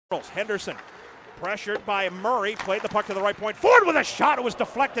Henderson, pressured by Murray, played the puck to the right point. Ford with a shot. It was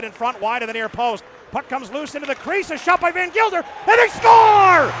deflected in front, wide of the near post. Puck comes loose into the crease. A shot by Van Gilder, and they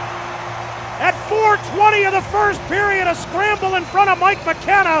score! At 4:20 of the first period, a scramble in front of Mike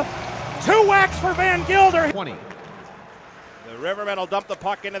McKenna. 2 whacks for Van Gilder. 20. The Rivermen will dump the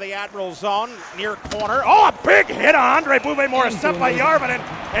puck into the Admiral zone, near corner. Oh, a big hit on Andre Bouvet-Morissette by Jarvinen,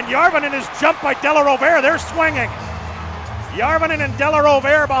 and Jarvinen is jumped by De La Rovere. They're swinging. Jarvinen and De La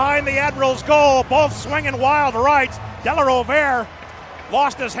Rovere behind the Admirals' goal, both swinging wild rights. De La Rovere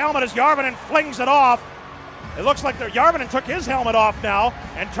lost his helmet as Jarvinen flings it off. It looks like Jarvinen took his helmet off now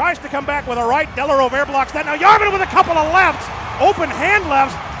and tries to come back with a right. De La Rovere blocks that. Now Jarvinen with a couple of lefts, open hand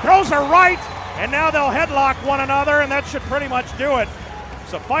lefts, throws a right, and now they'll headlock one another, and that should pretty much do it.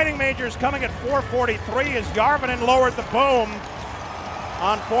 So Fighting Majors coming at 4:43 as Jarvinen lowered the boom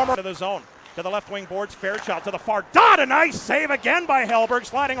on former to the zone. To the left wing boards, Fairchild to the far dot, a nice save again by Hellberg,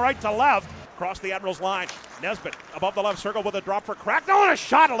 sliding right to left, across the Admirals line. Nesbitt above the left circle with a drop for Cracknell, and a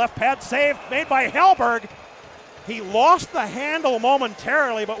shot, a left pad save made by Hellberg. He lost the handle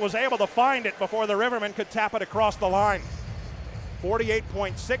momentarily, but was able to find it before the Rivermen could tap it across the line.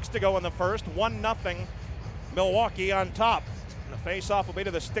 48.6 to go in the first, 1-0 Milwaukee on top. And the face-off will be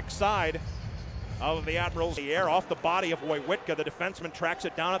to the stick side of the Admirals. The air off the body of Wojciech. The defenseman tracks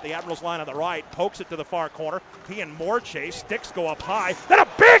it down at the Admirals line on the right, pokes it to the far corner. He and Moore chase, sticks go up high. Then a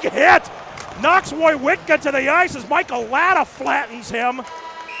big hit! Knocks Wojciech to the ice as Michael Latta flattens him.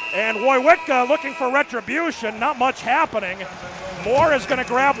 And Wojciech looking for retribution, not much happening. Moore is going to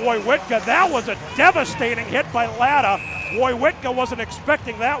grab Wojciech. That was a devastating hit by Latta. Wojciech wasn't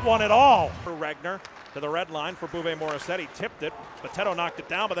expecting that one at all. For Ragnar. To the red line for Bouvet-Morissette. He tipped it. Potato knocked it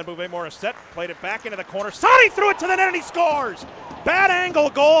down, but then Bouvet-Morissette played it back into the corner. Sani threw it to the net and he scores! Bad angle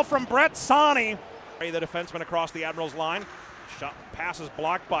goal from Brett Sani. The defenseman across the Admirals line. Shot passes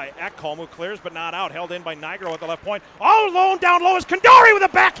blocked by Ekholm, who clears but not out. Held in by Nigro at the left point. All alone down low is Kandari with a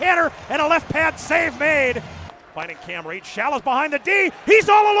backhander and a left pad save made. Finding Cam Reed. Shala's behind the D. He's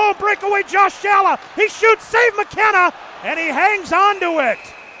all alone. Breakaway Josh Shala. He shoots, save McKenna, and he hangs on to it.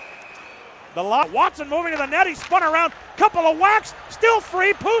 Watson moving to the net, he spun around, couple of whacks, still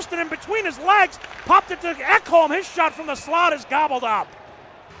free, Pustin in between his legs, popped it to Ekholm, his shot from the slot is gobbled up.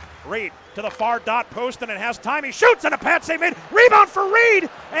 Reed to the far dot, Pustin, and has time, he shoots, and a pad save made, rebound for Reed,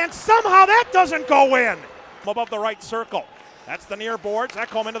 and somehow that doesn't go in. Above the right circle, that's the near boards,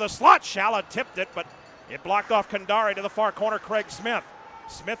 Ekholm into the slot, Shala tipped it, but it blocked off Kandari to the far corner, Craig Smith.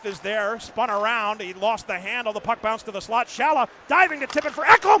 Smith is there, spun around, he lost the handle, the puck bounced to the slot. Shala diving to tip it for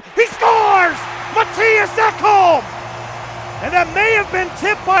Ekholm, he scores! Matthias Ekholm! And that may have been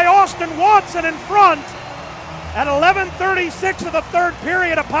tipped by Austin Watson in front. At 11:36 of the third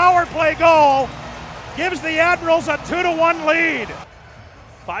period, a power play goal gives the Admirals a 2-1 lead.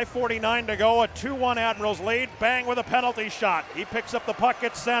 5:49 to go, a 2-1 Admirals lead. Bang with a penalty shot. He picks up the puck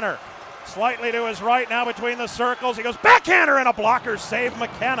at center. Slightly to his right now between the circles. He goes backhander and a blocker save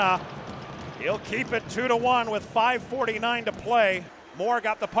McKenna. He'll keep it 2-1 with 5:49 to play. Moore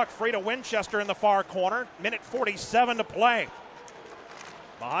got the puck free to Winchester in the far corner. Minute 47 to play.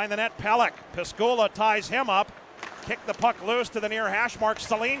 Behind the net, Pelech. Piscula ties him up. Kicked the puck loose to the near hash mark.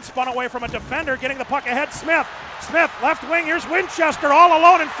 Saline spun away from a defender, getting the puck ahead. Smith. Smith, left wing. Here's Winchester all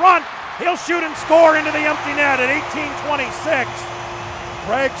alone in front. He'll shoot and score into the empty net at 18:26.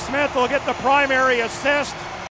 Craig Smith will get the primary assist.